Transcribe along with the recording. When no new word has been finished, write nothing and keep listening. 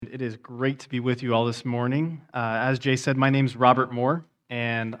It is great to be with you all this morning. As Jay said, my name's Robert Moore,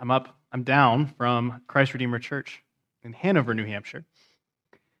 and I'm down from Christ Redeemer Church in Hanover, New Hampshire.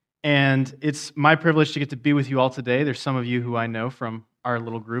 And it's my privilege to get to be with you all today. There's some of you who I know from our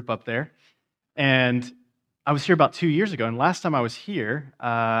little group up there. And I was here about 2 years ago, and last time I was here,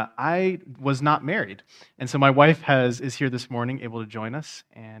 I was not married. And so my wife is here this morning, able to join us,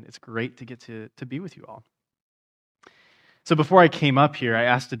 and it's great to get to be with you all. So before I came up here, I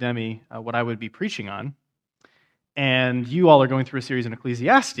asked Demi what I would be preaching on, and you all are going through a series in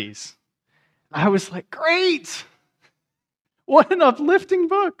Ecclesiastes. I was like, great! What an uplifting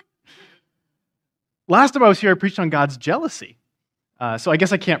book! Last time I was here, I preached on God's jealousy. So I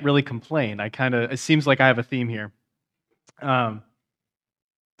guess I can't really complain. It seems like I have a theme here. But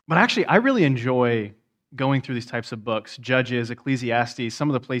actually, I really enjoy going through these types of books, Judges, Ecclesiastes, some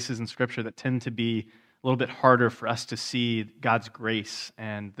of the places in Scripture that tend to be a little bit harder for us to see God's grace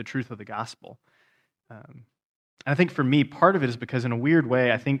and the truth of the gospel. I think for me, part of it is because in a weird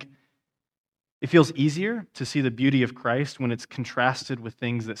way, I think it feels easier to see the beauty of Christ when it's contrasted with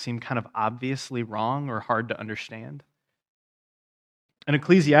things that seem kind of obviously wrong or hard to understand. And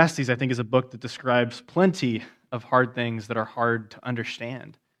Ecclesiastes, I think, is a book that describes plenty of hard things that are hard to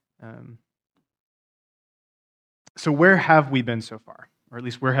understand. So where have we been so far? Or at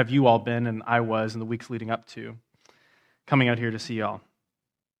least where have you all been and I was in the weeks leading up to coming out here to see y'all?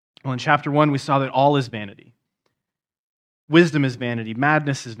 Well, in chapter 1, we saw that all is vanity. Wisdom is vanity.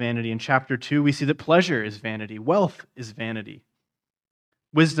 Madness is vanity. In chapter 2, we see that pleasure is vanity. Wealth is vanity.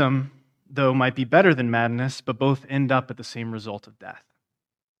 Wisdom, though, might be better than madness, but both end up at the same result of death.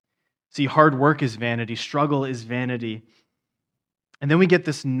 See, hard work is vanity. Struggle is vanity. And then we get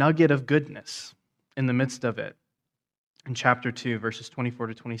this nugget of goodness in the midst of it. In chapter 2, verses 24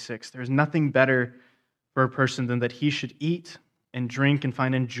 to 26, there is nothing better for a person than that he should eat and drink and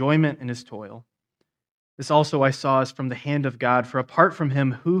find enjoyment in his toil. This also I saw is from the hand of God, for apart from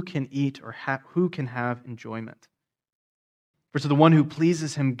him, who can eat or who can have enjoyment? For to the one who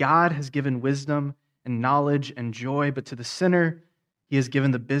pleases him, God has given wisdom and knowledge and joy, but to the sinner, he has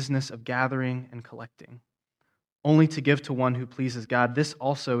given the business of gathering and collecting. Only to give to one who pleases God, this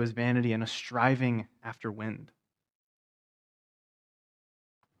also is vanity and a striving after wind.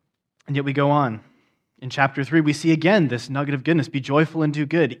 And yet we go on. In chapter 3, we see again this nugget of goodness. Be joyful and do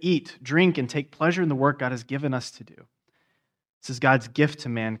good. Eat, drink, and take pleasure in the work God has given us to do. This is God's gift to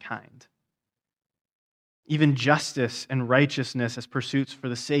mankind. Even justice and righteousness as pursuits for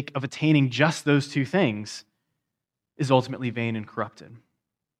the sake of attaining just those two things is ultimately vain and corrupted.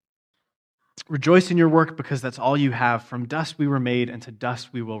 Rejoice in your work because that's all you have. From dust we were made, and to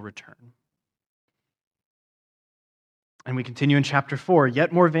dust we will return. And we continue in chapter 4,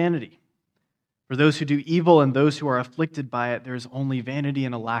 yet more vanity. For those who do evil and those who are afflicted by it, there is only vanity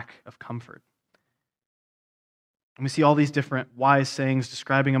and a lack of comfort. And we see all these different wise sayings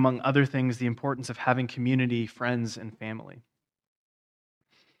describing, among other things, the importance of having community, friends, and family.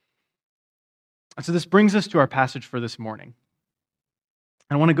 And so this brings us to our passage for this morning.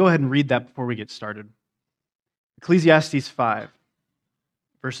 And I want to go ahead and read that before we get started. Ecclesiastes 5,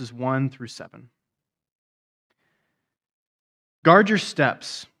 verses 1 through 7. Guard your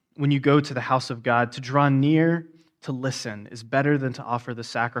steps when you go to the house of God. To draw near to listen is better than to offer the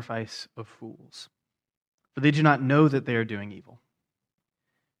sacrifice of fools, for they do not know that they are doing evil.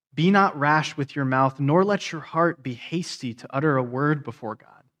 Be not rash with your mouth, nor let your heart be hasty to utter a word before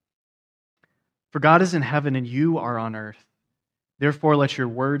God. For God is in heaven and you are on earth. Therefore let your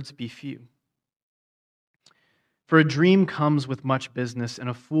words be few. For a dream comes with much business, and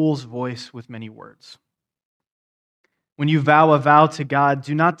a fool's voice with many words. When you vow a vow to God,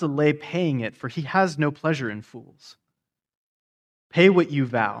 do not delay paying it, for he has no pleasure in fools. Pay what you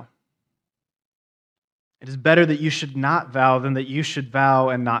vow. It is better that you should not vow than that you should vow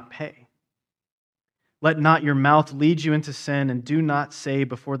and not pay. Let not your mouth lead you into sin, and do not say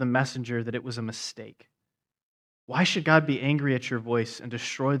before the messenger that it was a mistake. Why should God be angry at your voice and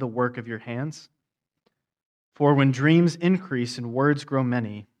destroy the work of your hands? For when dreams increase and words grow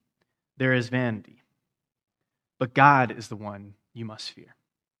many, there is vanity. But God is the one you must fear.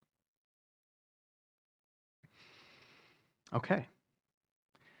 Okay.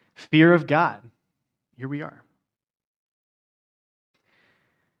 Fear of God. Here we are.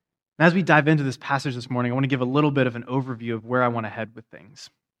 And as we dive into this passage this morning, I want to give a little bit of an overview of where I want to head with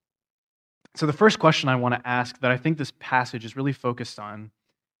things. So the first question I want to ask that I think this passage is really focused on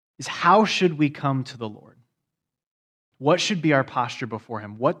is, how should we come to the Lord? What should be our posture before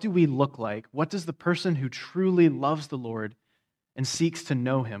him? What do we look like? What does the person who truly loves the Lord and seeks to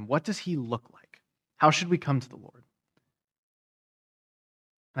know him, what does he look like? How should we come to the Lord?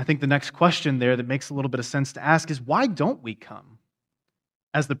 I think the next question there that makes a little bit of sense to ask is, why don't we come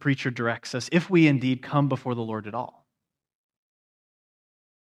as the preacher directs us if we indeed come before the Lord at all?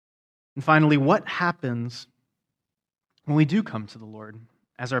 And finally, what happens when we do come to the Lord,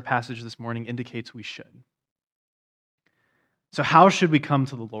 as our passage this morning indicates we should? So how should we come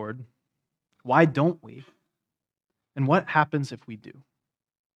to the Lord? Why don't we? And what happens if we do?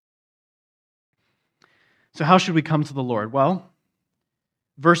 So how should we come to the Lord? Well,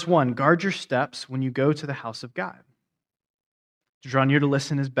 verse 1, guard your steps when you go to the house of God. To draw near to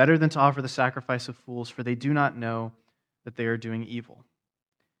listen is better than to offer the sacrifice of fools, for they do not know that they are doing evil.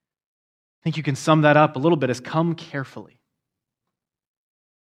 I think you can sum that up a little bit as come carefully.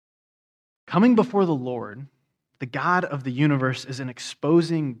 Coming before the Lord, the God of the universe, is an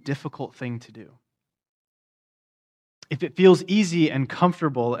exposing, difficult thing to do. If it feels easy and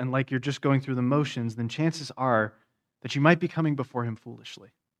comfortable and like you're just going through the motions, then chances are that you might be coming before him foolishly.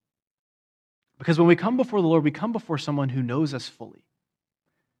 Because when we come before the Lord, we come before someone who knows us fully,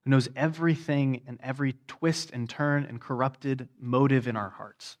 who knows everything and every twist and turn and corrupted motive in our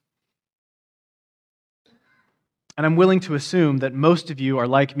hearts. And I'm willing to assume that most of you are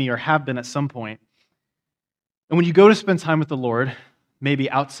like me or have been at some point. And when you go to spend time with the Lord, maybe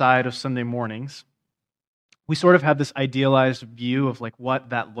outside of Sunday mornings, we sort of have this idealized view of like what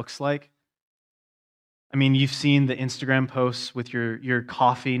that looks like. I mean, you've seen the Instagram posts with your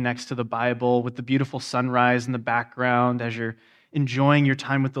coffee next to the Bible, with the beautiful sunrise in the background as you're enjoying your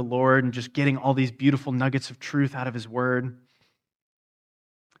time with the Lord and just getting all these beautiful nuggets of truth out of his word.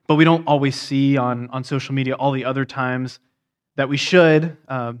 But we don't always see on social media all the other times that we should,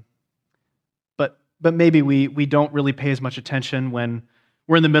 but maybe we don't really pay as much attention when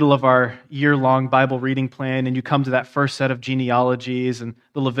we're in the middle of our year-long Bible reading plan and you come to that first set of genealogies and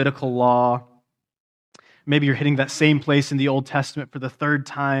the Levitical law. Maybe you're hitting that same place in the Old Testament for the third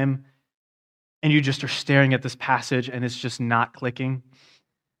time and you just are staring at this passage and it's just not clicking.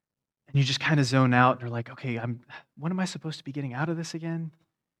 And you just kind of zone out and you're like, okay, what am I supposed to be getting out of this again?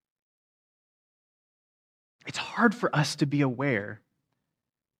 It's hard for us to be aware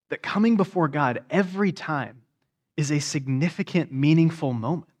that coming before God every time is a significant, meaningful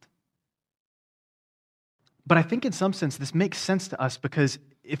moment. But I think in some sense this makes sense to us because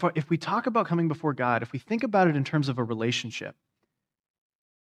if we talk about coming before God, if we think about it in terms of a relationship,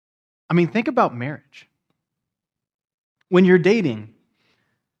 I mean, think about marriage. When you're dating,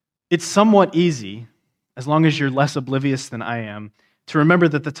 it's somewhat easy, as long as you're less oblivious than I am, to remember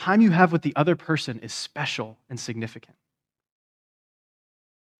that the time you have with the other person is special and significant.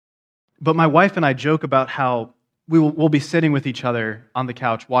 But my wife and I joke about how we'll be sitting with each other on the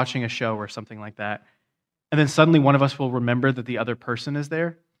couch watching a show or something like that, and then suddenly one of us will remember that the other person is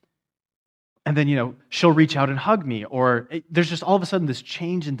there, and then, she'll reach out and hug me, or there's just all of a sudden this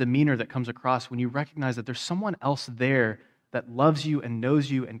change in demeanor that comes across when you recognize that there's someone else there that loves you and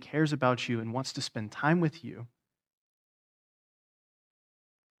knows you and cares about you and wants to spend time with you.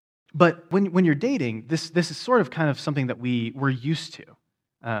 But when you're dating, this is sort of kind of something that we're used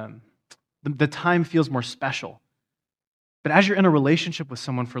to. The time feels more special. But as you're in a relationship with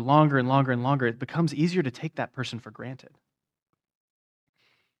someone for longer and longer and longer, it becomes easier to take that person for granted.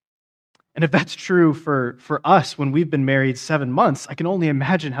 And if that's true for us when we've been married 7 months, I can only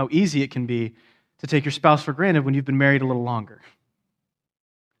imagine how easy it can be to take your spouse for granted when you've been married a little longer.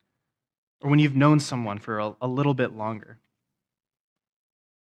 Or when you've known someone for a little bit longer.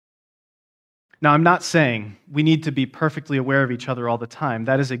 Now, I'm not saying we need to be perfectly aware of each other all the time.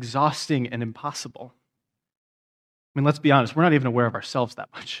 That is exhausting and impossible. I mean, let's be honest, we're not even aware of ourselves that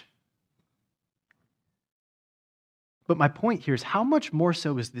much. But my point here is how much more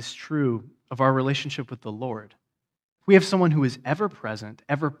so is this true of our relationship with the Lord? We have someone who is ever present,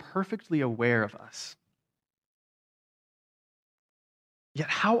 ever perfectly aware of us. Yet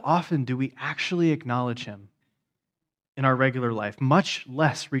how often do we actually acknowledge him in our regular life, much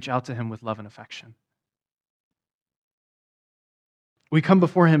less reach out to him with love and affection? We come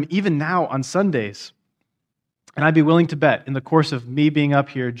before him even now on Sundays. And I'd be willing to bet, in the course of me being up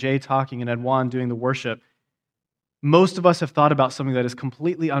here, Jay talking, and Edwan doing the worship, most of us have thought about something that is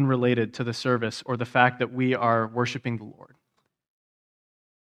completely unrelated to the service or the fact that we are worshiping the Lord.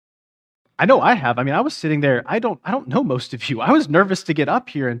 I know I have. I mean, I was sitting there. I don't know most of you. I was nervous to get up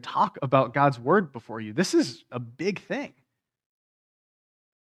here and talk about God's word before you. This is a big thing.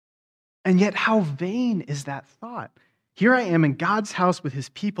 And yet, how vain is that thought? Here I am in God's house with his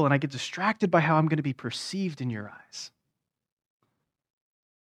people, and I get distracted by how I'm going to be perceived in your eyes.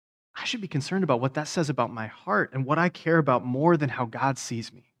 I should be concerned about what that says about my heart and what I care about more than how God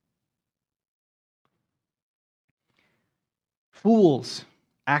sees me. Fools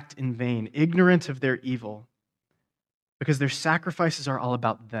act in vain, ignorant of their evil, because their sacrifices are all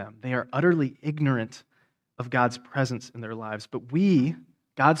about them. They are utterly ignorant of God's presence in their lives. But we,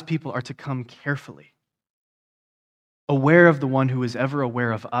 God's people, are to come carefully, aware of the one who is ever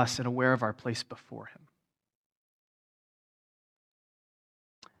aware of us and aware of our place before him.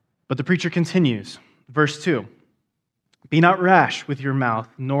 But the preacher continues, verse 2, "Be not rash with your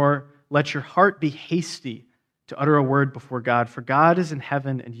mouth, nor let your heart be hasty to utter a word before God, for God is in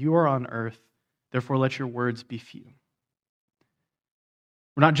heaven and you are on earth, therefore let your words be few."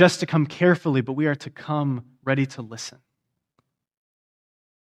 We're not just to come carefully, but we are to come ready to listen.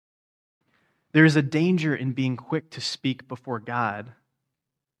 There is a danger in being quick to speak before God.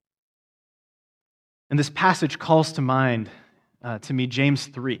 And this passage calls to mind, to me, James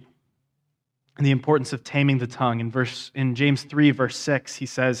 3, and the importance of taming the tongue. In James 3, verse 6, he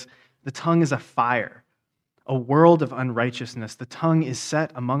says, "The tongue is a fire, a world of unrighteousness. The tongue is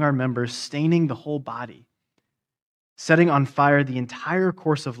set among our members, staining the whole body, setting on fire the entire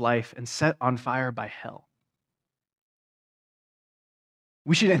course of life, and set on fire by hell."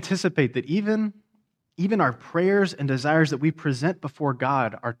 We should anticipate that even our prayers and desires that we present before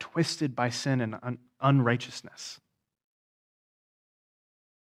God are twisted by sin and unrighteousness.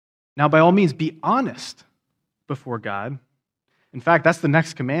 Now, by all means, be honest before God. In fact, that's the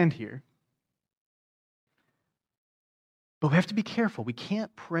next command here. But we have to be careful. We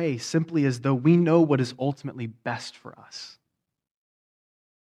can't pray simply as though we know what is ultimately best for us.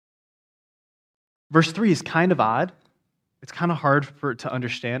 Verse 3 is kind of odd. It's kind of hard to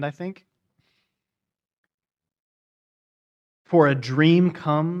understand, I think. "For a dream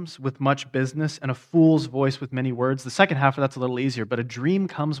comes with much business, and a fool's voice with many words." The second half of that's a little easier, but a dream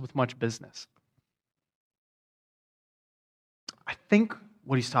comes with much business. I think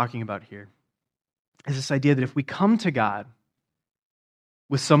what he's talking about here is this idea that if we come to God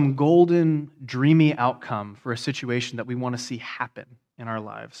with some golden, dreamy outcome for a situation that we want to see happen in our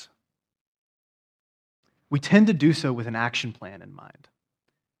lives, we tend to do so with an action plan in mind.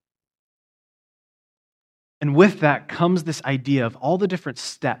 And with that comes this idea of all the different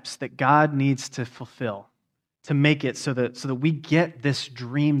steps that God needs to fulfill to make it so that we get this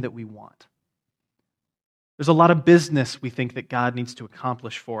dream that we want. There's a lot of business we think that God needs to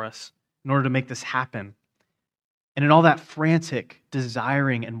accomplish for us in order to make this happen. And in all that frantic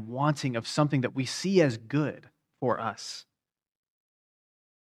desiring and wanting of something that we see as good for us,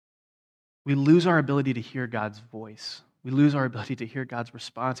 we lose our ability to hear God's voice. We lose our ability to hear God's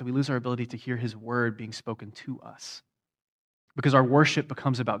response, and we lose our ability to hear his word being spoken to us. Because our worship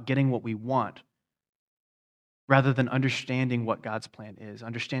becomes about getting what we want rather than understanding what God's plan is,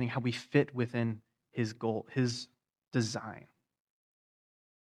 understanding how we fit within his goal, his design.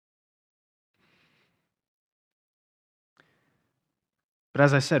 But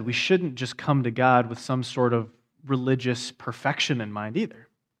as I said, we shouldn't just come to God with some sort of religious perfection in mind either.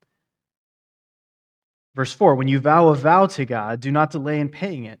 Verse 4, "When you vow a vow to God, do not delay in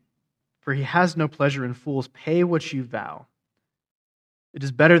paying it, for he has no pleasure in fools. Pay what you vow. It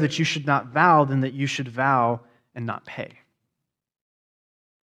is better that you should not vow than that you should vow and not pay."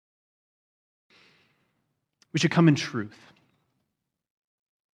 We should come in truth,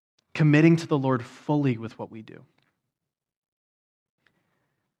 committing to the Lord fully with what we do.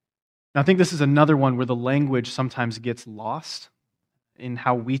 Now, I think this is another one where the language sometimes gets lost in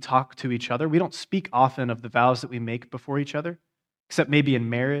how we talk to each other. We don't speak often of the vows that we make before each other, except maybe in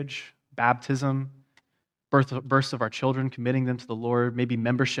marriage, baptism, births of our children, committing them to the Lord, maybe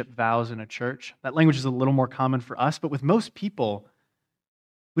membership vows in a church. That language is a little more common for us, but with most people,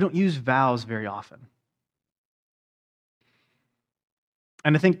 we don't use vows very often.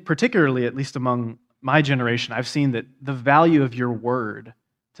 And I think particularly, at least among my generation, I've seen that the value of your word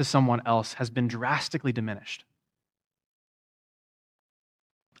to someone else has been drastically diminished.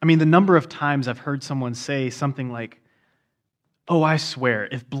 I mean, the number of times I've heard someone say something like, "Oh, I swear,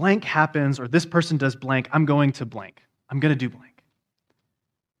 if blank happens or this person does blank, I'm going to blank. I'm going to do blank."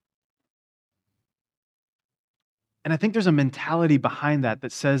 And I think there's a mentality behind that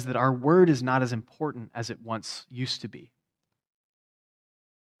that says that our word is not as important as it once used to be.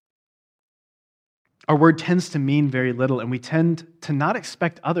 Our word tends to mean very little, and we tend to not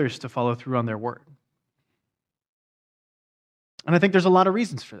expect others to follow through on their word. And I think there's a lot of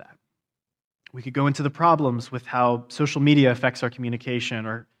reasons for that. We could go into the problems with how social media affects our communication,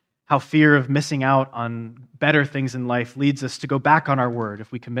 or how fear of missing out on better things in life leads us to go back on our word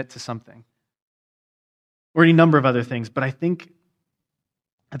if we commit to something, or any number of other things. But I think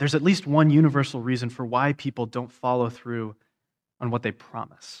there's at least one universal reason for why people don't follow through on what they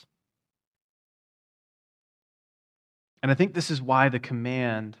promise. And I think this is why the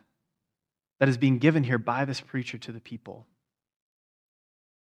command that is being given here by this preacher to the people,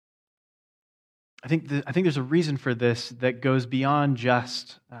 I think there's a reason for this that goes beyond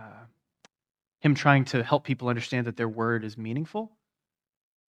just him trying to help people understand that their word is meaningful.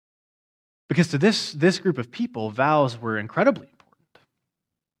 Because to this group of people, vows were incredibly important.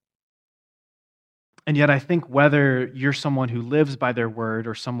 And yet I think whether you're someone who lives by their word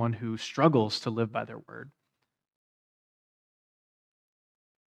or someone who struggles to live by their word,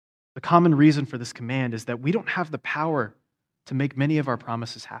 the common reason for this command is that we don't have the power to make many of our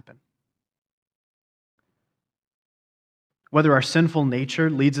promises happen. Whether our sinful nature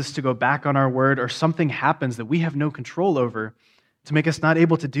leads us to go back on our word or something happens that we have no control over to make us not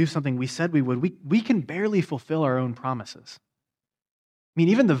able to do something we said we would, we can barely fulfill our own promises. I mean,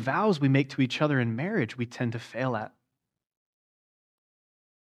 even the vows we make to each other in marriage, we tend to fail at.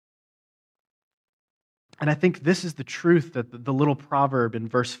 And I think this is the truth that the little proverb in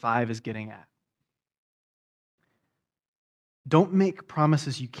verse 5 is getting at. Don't make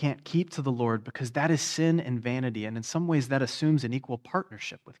promises you can't keep to the Lord, because that is sin and vanity, and in some ways that assumes an equal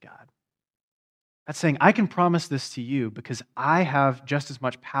partnership with God. That's saying, I can promise this to you because I have just as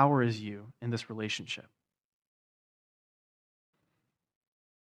much power as you in this relationship.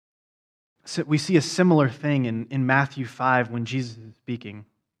 So we see a similar thing in Matthew 5 when Jesus is speaking.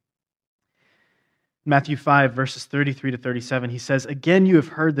 Matthew 5, verses 33 to 37, he says, "Again you have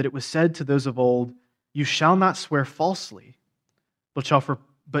heard that it was said to those of old, 'You shall not swear falsely, but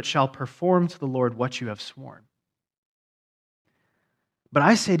shall perform to the Lord what you have sworn.' But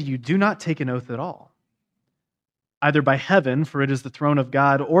I say to you, do not take an oath at all, either by heaven, for it is the throne of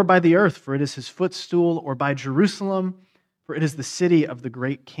God, or by the earth, for it is his footstool, or by Jerusalem, for it is the city of the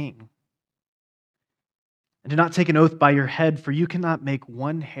great King. And do not take an oath by your head, for you cannot make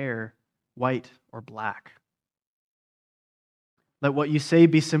one hair white or black. Let what you say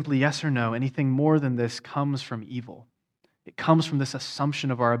be simply yes or no. Anything more than this comes from evil. It comes from this assumption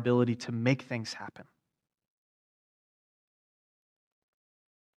of our ability to make things happen.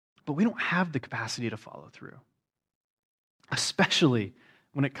 But we don't have the capacity to follow through, especially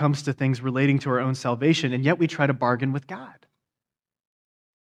when it comes to things relating to our own salvation, and yet we try to bargain with God.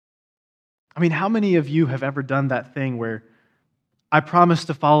 I mean, how many of you have ever done that thing where I promise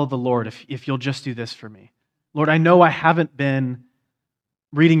to follow the Lord if you'll just do this for me? Lord, I know I haven't been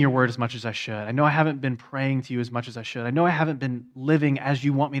reading your word as much as I should. I know I haven't been praying to you as much as I should. I know I haven't been living as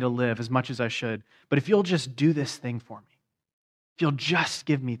you want me to live as much as I should. But if you'll just do this thing for me, if you'll just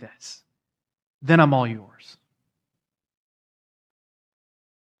give me this, then I'm all yours.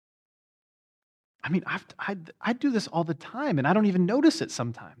 I mean, I do this all the time, and I don't even notice it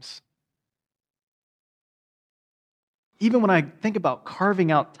sometimes. Even when I think about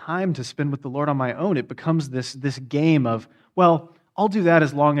carving out time to spend with the Lord on my own, it becomes this game of, well, I'll do that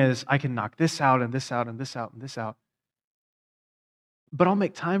as long as I can knock this out and this out and this out and this out. But I'll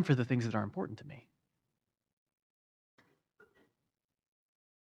make time for the things that are important to me.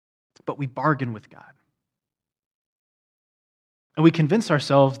 But we bargain with God. And we convince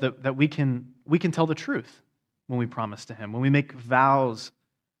ourselves that we can tell the truth when we promise to Him, when we make vows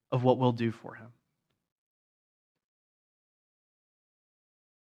of what we'll do for Him.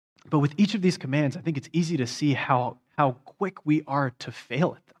 But with each of these commands, I think it's easy to see how quick we are to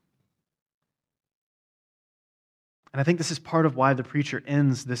fail at them. And I think this is part of why the preacher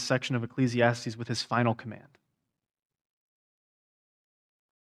ends this section of Ecclesiastes with his final command.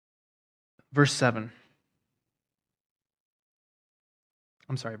 Verse 6.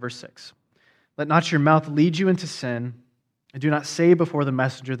 Let not your mouth lead you into sin, and do not say before the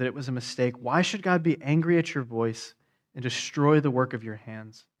messenger that it was a mistake. Why should God be angry at your voice and destroy the work of your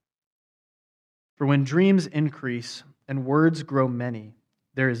hands? For when dreams increase and words grow many,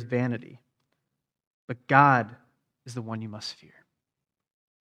 there is vanity. But God is the one you must fear.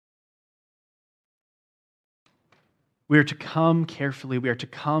 We are to come carefully. We are to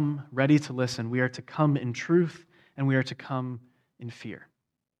come ready to listen. We are to come in truth, and we are to come in fear.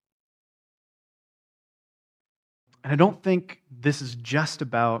 And I don't think this is just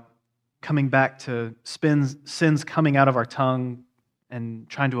about coming back to sins coming out of our tongue and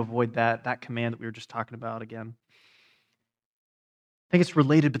trying to avoid that command that we were just talking about again. I think it's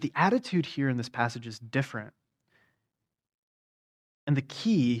related, but the attitude here in this passage is different. And the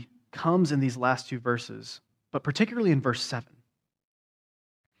key comes in these last two verses, but particularly in verse 7,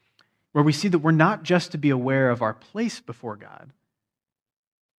 where we see that we're not just to be aware of our place before God,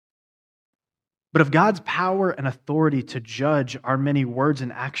 but of God's power and authority to judge our many words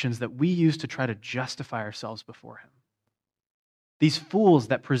and actions that we use to try to justify ourselves before Him. These fools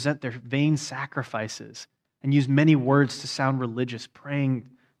that present their vain sacrifices and use many words to sound religious, praying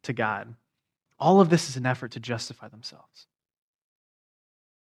to God. All of this is an effort to justify themselves.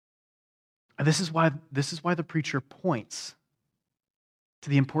 And this is why the preacher points to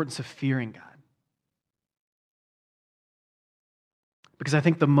the importance of fearing God. Because I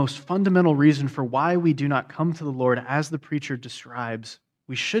think the most fundamental reason for why we do not come to the Lord as the preacher describes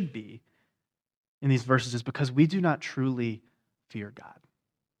we should be in these verses is because we do not truly fear God.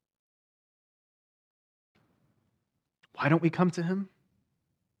 Why don't we come to him?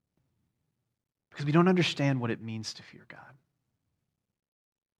 Because we don't understand what it means to fear God.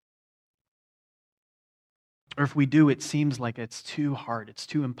 Or if we do, it seems like it's too hard, it's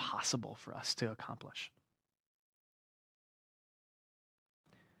too impossible for us to accomplish.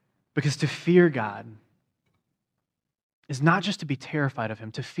 Because to fear God is not just to be terrified of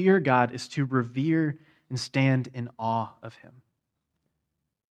him. To fear God is to revere and stand in awe of him.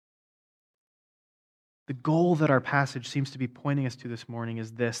 The goal that our passage seems to be pointing us to this morning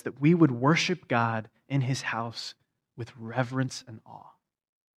is this, that we would worship God in his house with reverence and awe.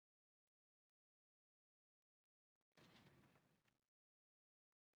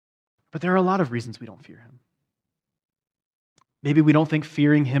 But there are a lot of reasons we don't fear him. Maybe we don't think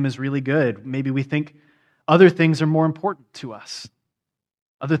fearing him is really good. Maybe we think other things are more important to us.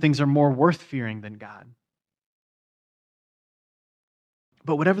 Other things are more worth fearing than God.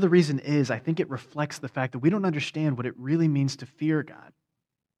 But whatever the reason is, I think it reflects the fact that we don't understand what it really means to fear God.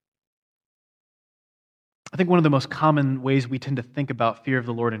 I think one of the most common ways we tend to think about fear of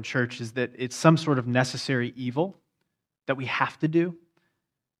the Lord in church is that it's some sort of necessary evil that we have to do.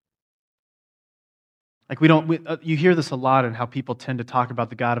 Like you hear this a lot in how people tend to talk about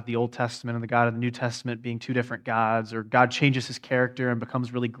the God of the Old Testament and the God of the New Testament being two different gods, or God changes his character and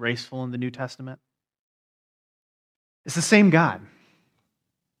becomes really graceful in the New Testament. It's the same God.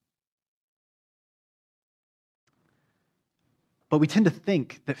 But we tend to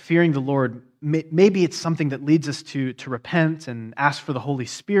think that fearing the Lord, maybe it's something that leads us to repent and ask for the Holy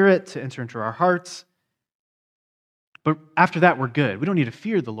Spirit to enter into our hearts. But after that, we're good. We don't need to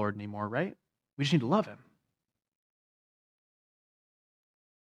fear the Lord anymore, right? We just need to love him.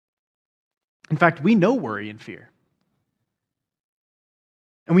 In fact, we know worry and fear.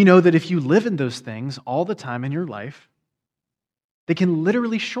 And we know that if you live in those things all the time in your life, they can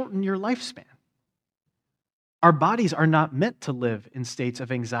literally shorten your lifespan. Our bodies are not meant to live in states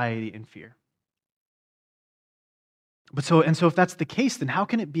of anxiety and fear. So if that's the case, then how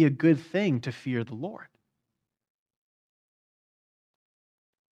can it be a good thing to fear the Lord?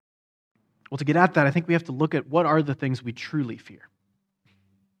 Well, to get at that, I think we have to look at what are the things we truly fear.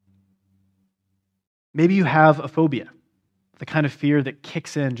 Maybe you have a phobia, the kind of fear that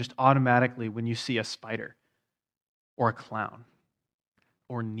kicks in just automatically when you see a spider or a clown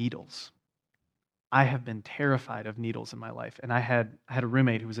or needles. I have been terrified of needles in my life, and I had a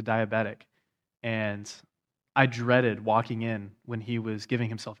roommate who was a diabetic, and I dreaded walking in when he was giving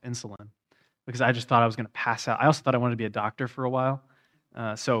himself insulin because I just thought I was going to pass out. I also thought I wanted to be a doctor for a while,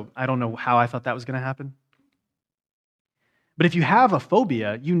 so I don't know how I thought that was going to happen. But if you have a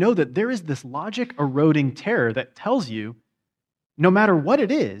phobia, you know that there is this logic-eroding terror that tells you, no matter what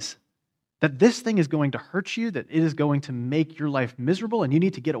it is, that this thing is going to hurt you, that it is going to make your life miserable, and you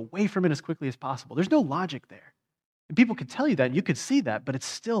need to get away from it as quickly as possible. There's no logic there. And people could tell you that, and you could see that, but it's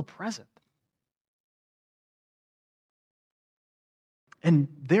still present. And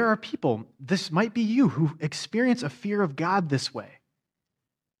there are people, this might be you, who experience a fear of God this way.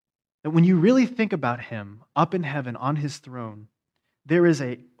 That when you really think about him up in heaven on his throne, there is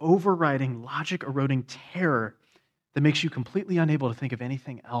an overriding, logic-eroding terror that makes you completely unable to think of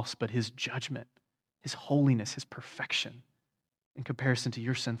anything else but his judgment, his holiness, his perfection in comparison to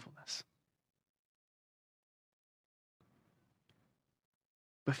your sinfulness.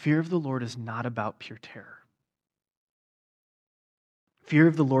 But fear of the Lord is not about pure terror. Fear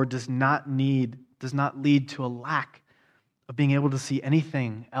of the Lord does not lead to a lack of being able to see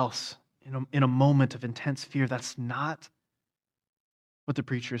anything else in a moment of intense fear. That's not what the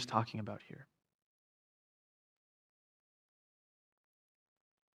preacher is talking about here.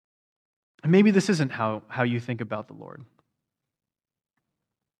 And maybe this isn't how you think about the Lord.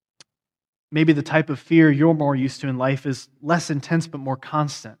 Maybe the type of fear you're more used to in life is less intense but more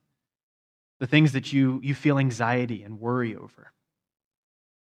constant. The things that you feel anxiety and worry over.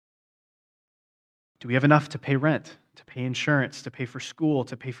 Do we have enough to pay rent, to pay insurance, to pay for school,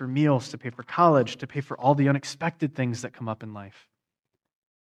 to pay for meals, to pay for college, to pay for all the unexpected things that come up in life?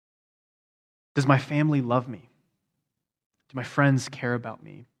 Does my family love me? Do my friends care about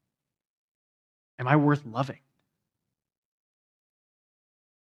me? Am I worth loving?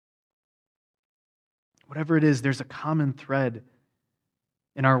 whatever it is, there's a common thread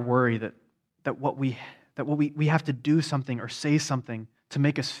in our worry that what we have to do something or say something to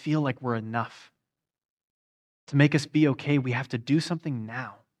make us feel like we're enough. To make us be okay, we have to do something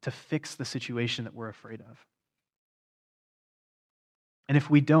now to fix the situation that we're afraid of. And if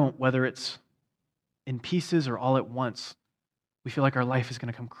we don't, whether it's in pieces or all at once, we feel like our life is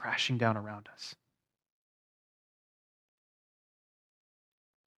going to come crashing down around us.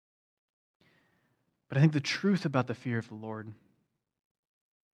 But I think the truth about the fear of the Lord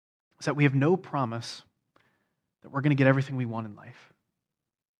is that we have no promise that we're going to get everything we want in life.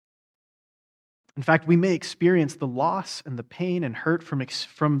 In fact, we may experience the loss and the pain and hurt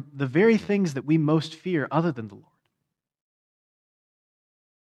from the very things that we most fear other than the Lord.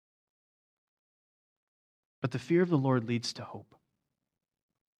 But the fear of the Lord leads to hope.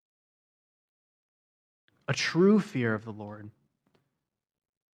 A true fear of the Lord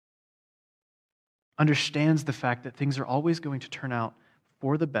understands the fact that things are always going to turn out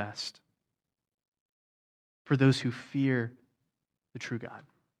for the best for those who fear the true God.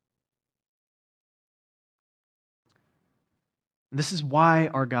 And this is why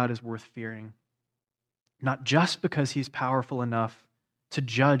our God is worth fearing. Not just because he's powerful enough to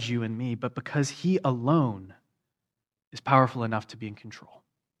judge you and me, but because he alone is powerful enough to be in control.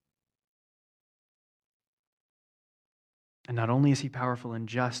 And not only is he powerful and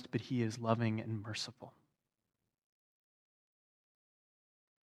just, but he is loving and merciful.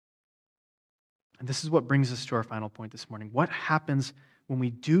 And this is what brings us to our final point this morning. What happens when we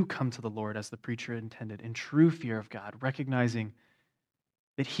do come to the Lord as the preacher intended, in true fear of God, recognizing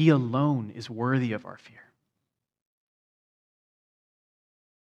that he alone is worthy of our fear?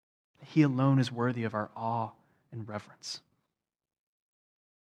 He alone is worthy of our awe and reverence.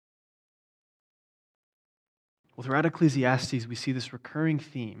 Well, throughout Ecclesiastes, we see this recurring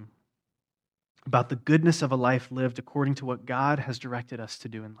theme about the goodness of a life lived according to what God has directed us to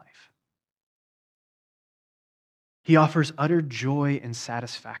do in life. He offers utter joy and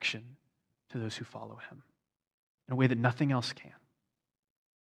satisfaction to those who follow him in a way that nothing else can.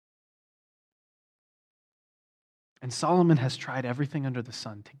 And Solomon has tried everything under the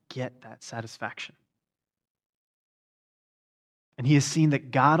sun to get that satisfaction. And he has seen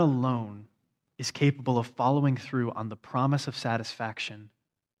that God alone is capable of following through on the promise of satisfaction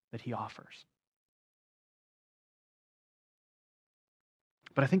that he offers.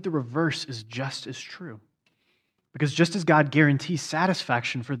 But I think the reverse is just as true. Because just as God guarantees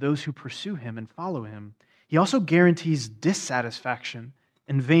satisfaction for those who pursue him and follow him, he also guarantees dissatisfaction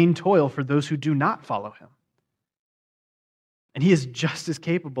and vain toil for those who do not follow him. And he is just as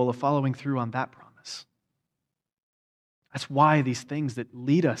capable of following through on that promise. That's why these things that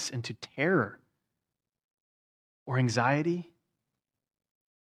lead us into terror or anxiety,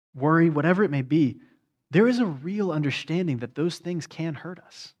 worry, whatever it may be, there is a real understanding that those things can hurt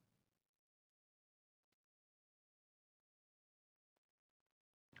us.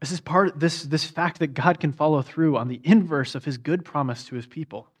 This is this fact that God can follow through on the inverse of his good promise to his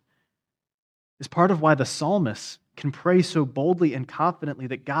people is part of why the psalmists can pray so boldly and confidently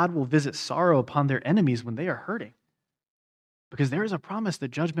that God will visit sorrow upon their enemies when they are hurting. Because there is a promise that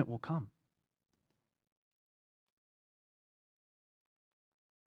judgment will come.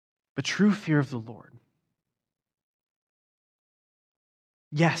 But true fear of the Lord,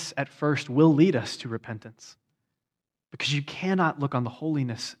 yes, at first will lead us to repentance. Because you cannot look on the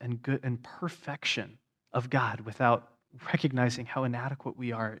holiness and good and perfection of God without recognizing how inadequate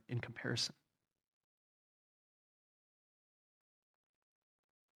we are in comparison.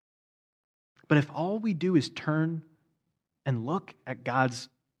 But if all we do is turn and look at God's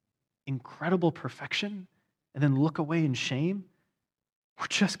incredible perfection and then look away in shame, we're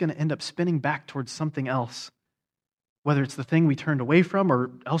just going to end up spinning back towards something else, whether it's the thing we turned away from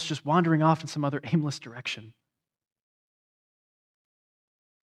or else just wandering off in some other aimless direction.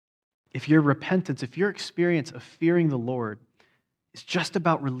 If your repentance, if your experience of fearing the Lord is just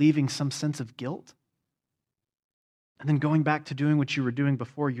about relieving some sense of guilt, and then going back to doing what you were doing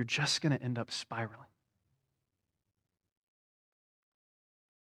before, you're just going to end up spiraling.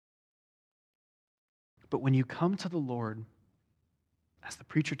 But when you come to the Lord, as the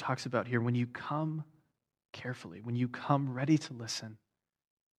preacher talks about here, when you come carefully, when you come ready to listen,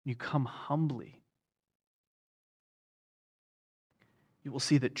 when you come humbly, you will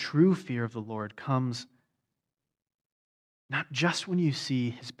see that true fear of the Lord comes not just when you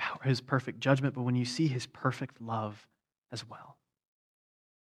see his power, his perfect judgment, but when you see his perfect love as well.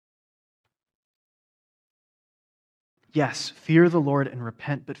 Yes, fear the Lord and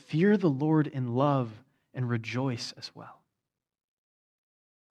repent, but fear the Lord in love and rejoice as well.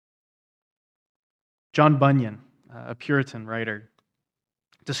 John Bunyan, a Puritan writer,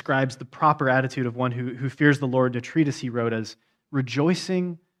 describes the proper attitude of one who fears the Lord in a treatise he wrote as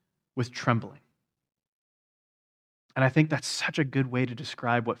rejoicing with trembling. And I think that's such a good way to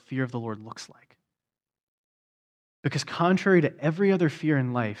describe what fear of the Lord looks like. Because contrary to every other fear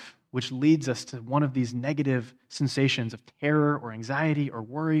in life, which leads us to one of these negative sensations of terror or anxiety or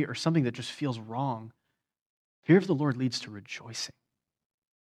worry or something that just feels wrong, fear of the Lord leads to rejoicing.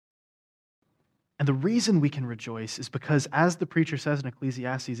 And the reason we can rejoice is because, as the preacher says in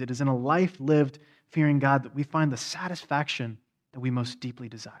Ecclesiastes, it is in a life lived fearing God that we find the satisfaction that we most deeply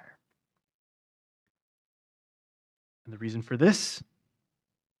desire. And the reason for this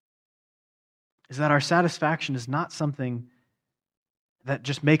is that our satisfaction is not something that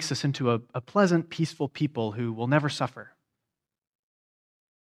just makes us into a pleasant, peaceful people who will never suffer.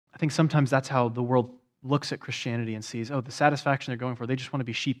 I think sometimes that's how the world looks at Christianity and sees, oh, the satisfaction they're going for, they just want to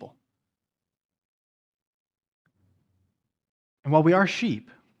be sheeple. And while we are sheep,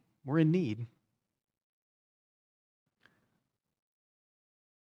 we're in need.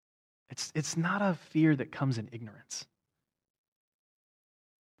 It's not a fear that comes in ignorance.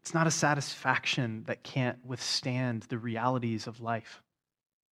 It's not a satisfaction that can't withstand the realities of life.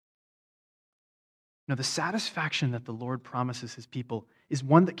 No, the satisfaction that the Lord promises his people is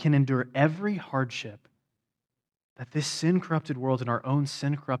one that can endure every hardship that this sin-corrupted world and our own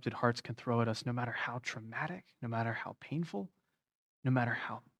sin-corrupted hearts can throw at us, no matter how traumatic, no matter how painful, no matter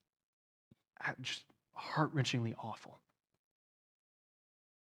how just heart-wrenchingly awful.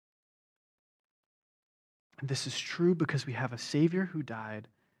 And this is true because we have a Savior who died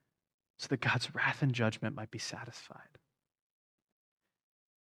so that God's wrath and judgment might be satisfied,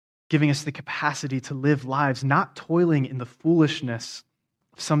 giving us the capacity to live lives not toiling in the foolishness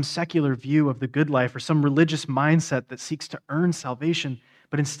of some secular view of the good life or some religious mindset that seeks to earn salvation,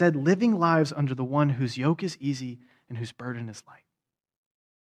 but instead living lives under the one whose yoke is easy and whose burden is light.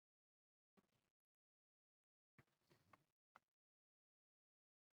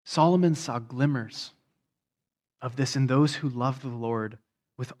 Solomon saw glimmers of this in those who love the Lord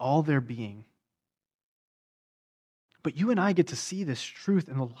with all their being. But you and I get to see this truth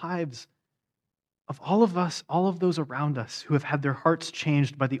in the lives of all of us, all of those around us who have had their hearts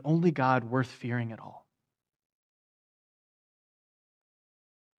changed by the only God worth fearing at all.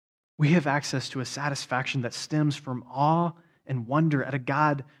 We have access to a satisfaction that stems from awe and wonder at a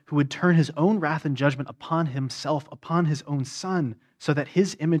God who would turn his own wrath and judgment upon himself, upon his own Son, so that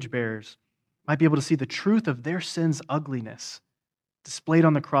his image bearers might be able to see the truth of their sin's ugliness displayed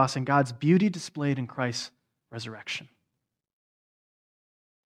on the cross and God's beauty displayed in Christ's resurrection.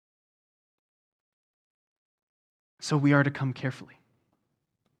 So we are to come carefully,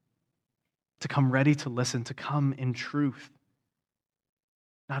 to come ready to listen, to come in truth,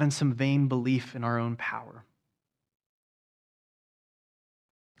 not in some vain belief in our own power.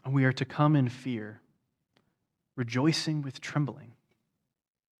 And we are to come in fear, rejoicing with trembling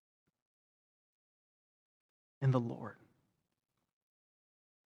in the Lord.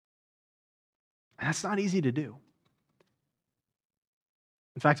 And that's not easy to do.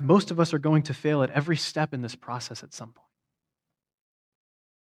 In fact, most of us are going to fail at every step in this process at some point.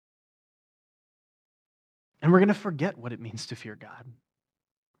 And we're going to forget what it means to fear God.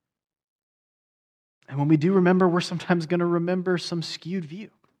 And when we do remember, we're sometimes going to remember some skewed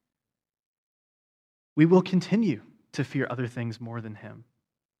view. We will continue to fear other things more than him,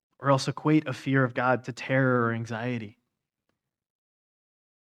 or else equate a fear of God to terror or anxiety.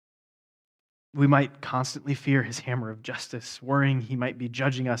 We might constantly fear his hammer of justice, worrying he might be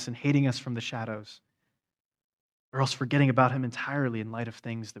judging us and hating us from the shadows, or else forgetting about him entirely in light of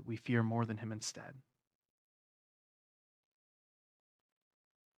things that we fear more than him instead.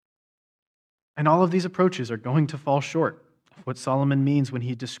 And all of these approaches are going to fall short of what Solomon means when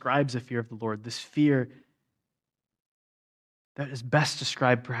he describes a fear of the Lord, this fear that is best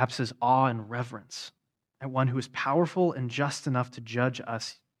described perhaps as awe and reverence at one who is powerful and just enough to judge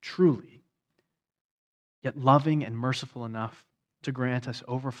us truly, yet loving and merciful enough to grant us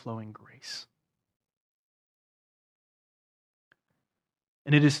overflowing grace.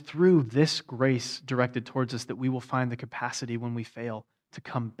 And it is through this grace directed towards us that we will find the capacity when we fail to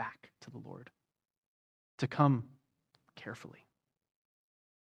come back to the Lord, to come carefully,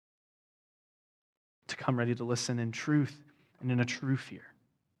 to come ready to listen in truth and in a true fear.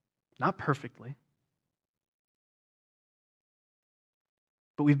 Not perfectly,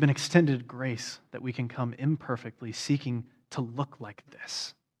 but we've been extended grace that we can come imperfectly, seeking to look like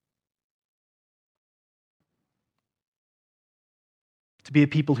this. To be a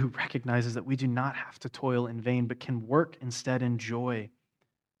people who recognizes that we do not have to toil in vain, but can work instead in joy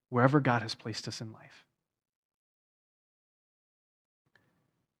wherever God has placed us in life.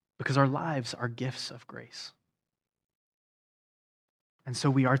 because our lives are gifts of grace. And so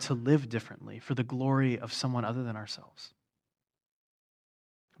we are to live differently for the glory of someone other than ourselves,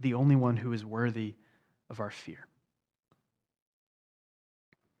 the only one who is worthy of our fear.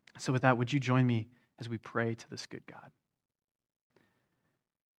 So with that, would you join me as we pray to this good God?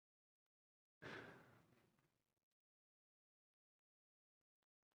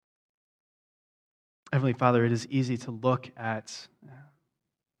 Heavenly Father, it is easy to look at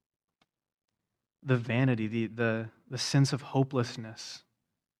the vanity, the sense of hopelessness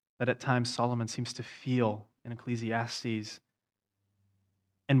that at times Solomon seems to feel in Ecclesiastes,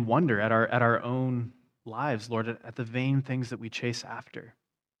 and wonder at our own lives, Lord, at the vain things that we chase after.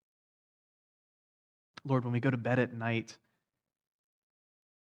 Lord, when we go to bed at night,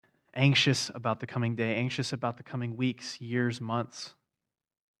 anxious about the coming day, anxious about the coming weeks, years, months,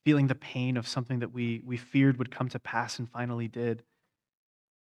 feeling the pain of something that we feared would come to pass and finally did.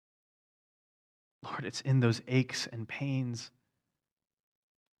 Lord, it's in those aches and pains,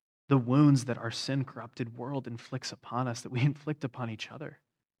 the wounds that our sin-corrupted world inflicts upon us, that we inflict upon each other.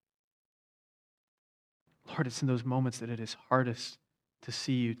 Lord, it's in those moments that it is hardest to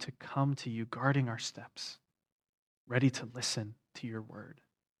see you, to come to you, guarding our steps, ready to listen to your word.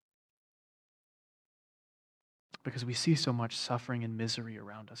 Because we see so much suffering and misery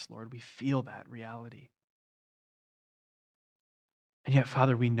around us, Lord. We feel that reality. And yet,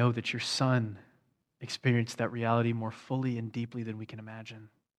 Father, we know that your Son experienced that reality more fully and deeply than we can imagine.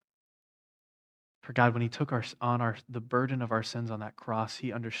 For God, when he took the burden of our sins on that cross,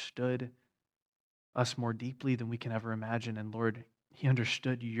 he understood us more deeply than we can ever imagine. And Lord, he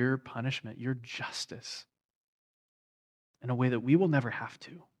understood your punishment, your justice, in a way that we will never have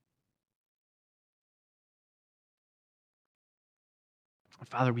to.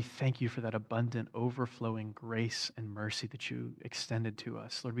 Father, we thank you for that abundant, overflowing grace and mercy that you extended to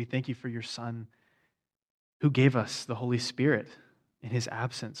us. Lord, we thank you for your Son who gave us the Holy Spirit in his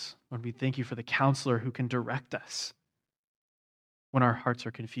absence. Lord, we thank you for the counselor who can direct us when our hearts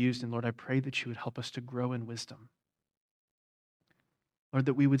are confused. And Lord, I pray that you would help us to grow in wisdom. Lord,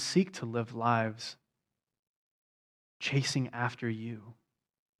 that we would seek to live lives chasing after you.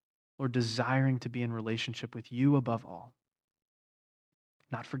 Lord, desiring to be in relationship with you above all.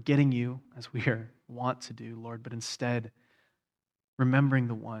 Not forgetting you as we want to do, Lord, but instead remembering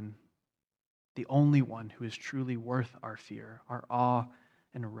the only one who is truly worth our fear, our awe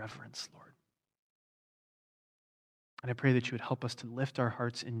and reverence, Lord. And I pray that you would help us to lift our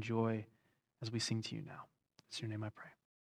hearts in joy as we sing to you now. It's your name I pray.